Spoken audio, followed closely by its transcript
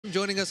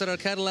joining us at our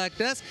Cadillac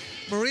desk.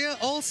 Maria,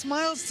 all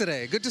smiles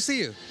today. Good to see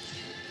you.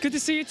 Good to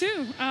see you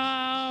too.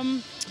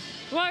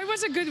 Well, it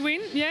was a good win,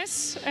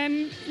 yes.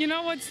 And you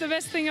know what's the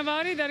best thing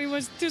about it? That it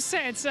was 2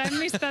 sets. I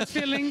missed that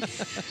feeling.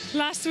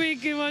 Last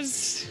week it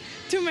was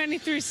too many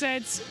 3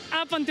 sets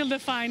up until the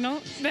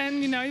final.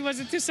 Then, it was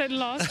a 2-set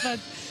loss. But,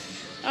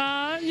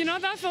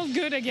 that felt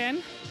good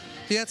again.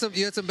 You had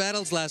some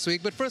battles last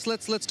week. But first,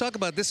 let's talk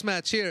about this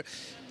match here.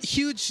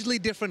 Hugely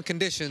different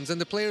conditions, and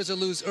the players will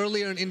lose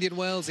earlier in Indian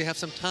Wells. They have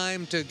some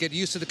time to get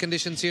used to the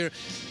conditions here.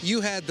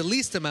 You had the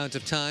least amount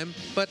of time,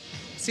 but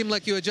seemed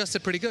like you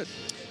adjusted pretty good.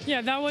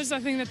 Yeah, that was,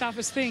 I think, the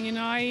toughest thing.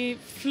 I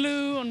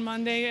flew on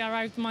Monday,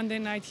 arrived Monday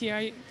night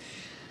here.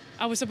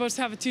 I was supposed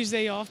to have a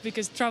Tuesday off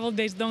because travel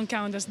days don't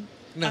count as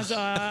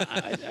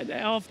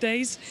off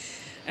days.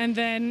 And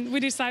then we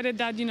decided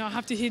that, I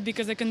have to hit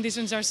because the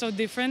conditions are so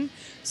different.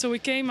 So we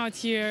came out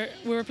here.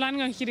 We were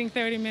planning on hitting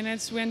 30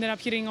 minutes. We ended up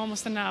hitting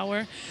almost an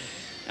hour.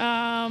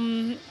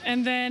 And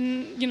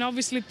then,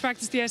 obviously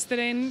practiced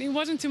yesterday. And it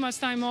wasn't too much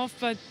time off,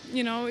 but,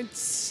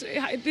 this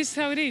is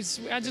how it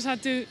is. I just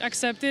had to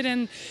accept it.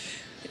 And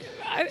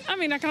I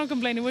mean, I can't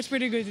complain. It was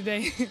pretty good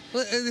today.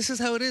 Well, this is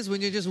how it is. When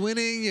you're just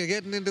winning, you're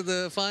getting into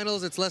the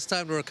finals, it's less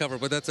time to recover.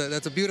 But that's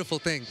a beautiful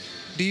thing.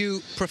 Do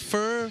you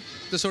prefer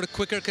the sort of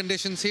quicker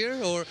conditions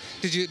here, or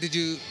did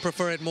you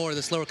prefer it more,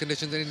 the slower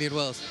conditions in Indian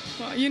Wells?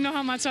 Well, you know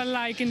how much I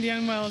like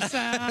Indian Wells.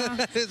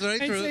 That is very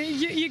true.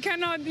 You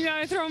cannot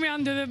throw me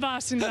under the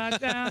bus in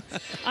that.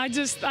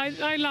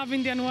 I love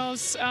Indian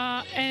Wells.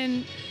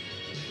 And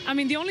I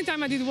mean, the only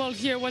time I did well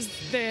here was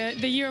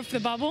the year of the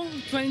bubble,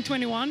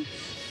 2021.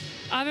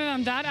 Other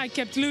than that, I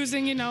kept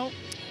losing,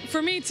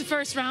 For me, it's the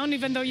first round,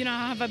 even though,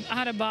 I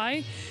had a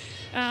bye.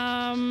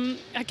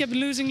 I kept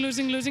losing.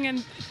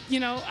 And,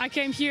 I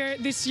came here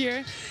this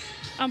year.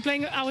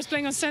 I was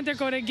playing on center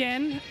court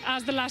again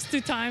as the last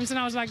 2 times. And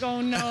I was like,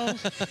 oh, no.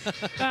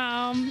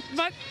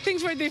 But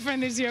things were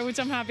different this year, which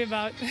I'm happy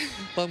about.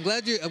 Well, I'm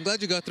glad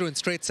you got through in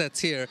straight sets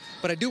here.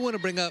 But I do want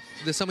to bring up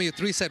some of your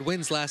 3-set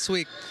wins last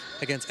week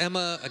against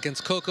Emma,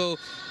 against Coco.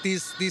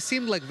 These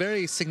seemed like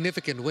very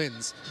significant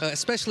wins,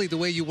 especially the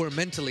way you were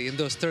mentally in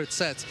those third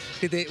sets.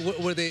 Did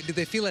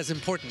they feel as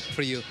important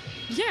for you?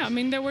 Yeah, I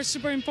mean, they were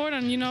super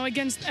important.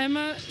 Against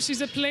Emma, she's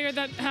a player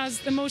that has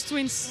the most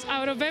wins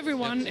out of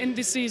everyone in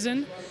this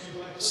season.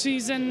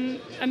 She's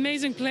an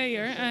amazing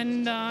player,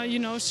 and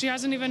she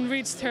hasn't even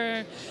reached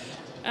her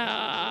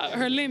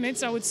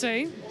limits, I would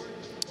say.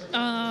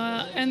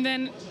 And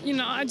then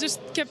I just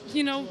kept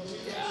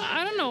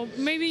I don't know,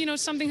 maybe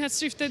maybe has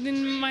shifted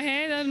in my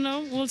head. I don't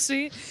know, we'll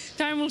see.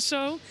 Time will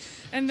show.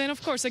 And then,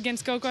 of course,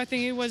 against Coco, I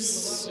think it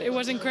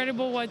was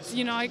incredible what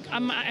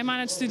I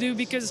managed to do,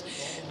 because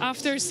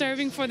after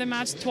serving for the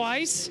match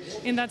twice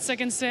in that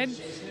second set,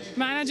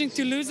 managing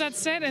to lose that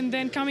set and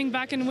then coming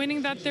back and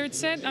winning that third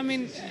set, I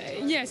mean,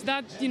 yes,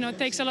 that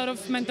takes a lot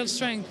of mental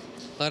strength.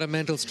 A lot of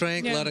mental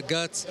strength, yeah. A lot of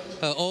guts,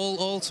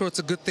 all sorts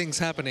of good things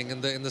happening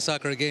in the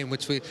Sakkari game,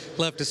 which we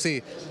love to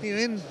see. You're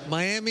in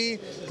Miami,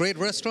 great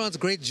restaurants,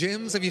 great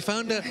gyms. Have you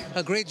found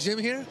a great gym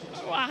here?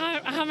 I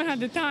haven't had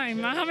the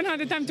time. I haven't had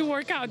the time to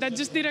work out. I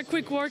just did a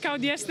quick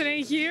workout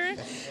yesterday here,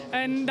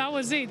 and that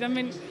was it. I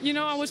mean,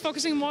 I was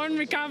focusing more on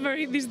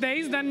recovery these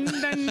days than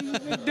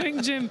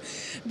doing gym.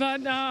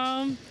 But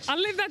I'll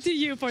leave that to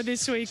you for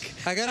this week.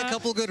 I got a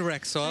couple good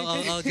recs, so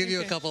I'll give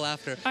you a couple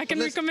after. I can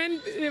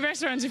recommend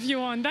restaurants if you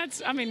want.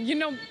 I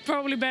mean,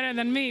 probably better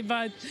than me,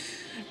 but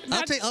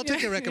I'll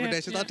take your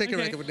recommendations. I'll take your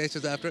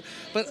recommendations after.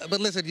 But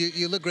listen,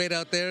 you look great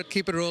out there.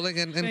 Keep it rolling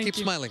and keep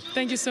smiling.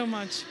 Thank you so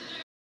much.